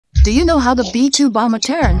Do you know how the B-2 bomber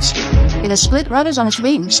turns? It has split rudders on its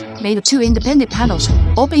wings, made of two independent panels.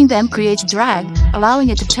 Opening them creates drag, allowing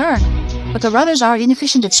it to turn. But the rudders are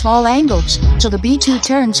inefficient at small angles, so the B-2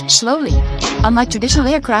 turns slowly. Unlike traditional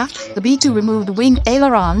aircraft, the B-2 removed wing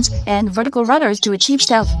ailerons and vertical rudders to achieve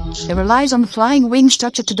stealth. It relies on the flying wing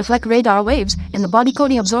structure to deflect radar waves, and the body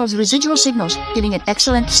coating absorbs residual signals, giving it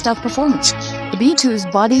excellent stealth performance. The B-2's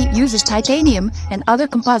body uses titanium and other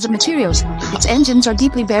composite materials. Its engines are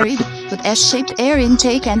deeply buried, with S-shaped air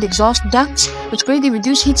intake and exhaust ducts, which greatly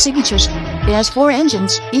reduce heat signatures. It has 4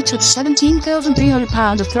 engines, each with 17,300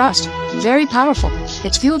 pounds of thrust. Very powerful.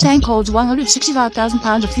 Its fuel tank holds 165,000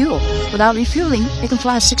 pounds of fuel. Without refueling, it can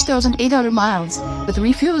fly 6,800 miles. With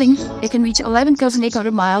refueling, it can reach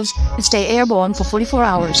 11,800 miles and stay airborne for 44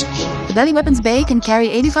 hours. The belly weapons bay can carry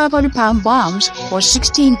 8,500-pound bombs or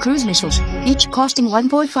 16 cruise missiles, each costing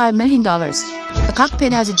 $1.5 million. The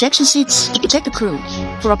cockpit has ejection seats to protect the crew.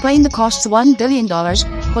 For a plane that costs $1 billion,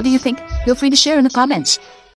 what do you think? Feel free to share in the comments.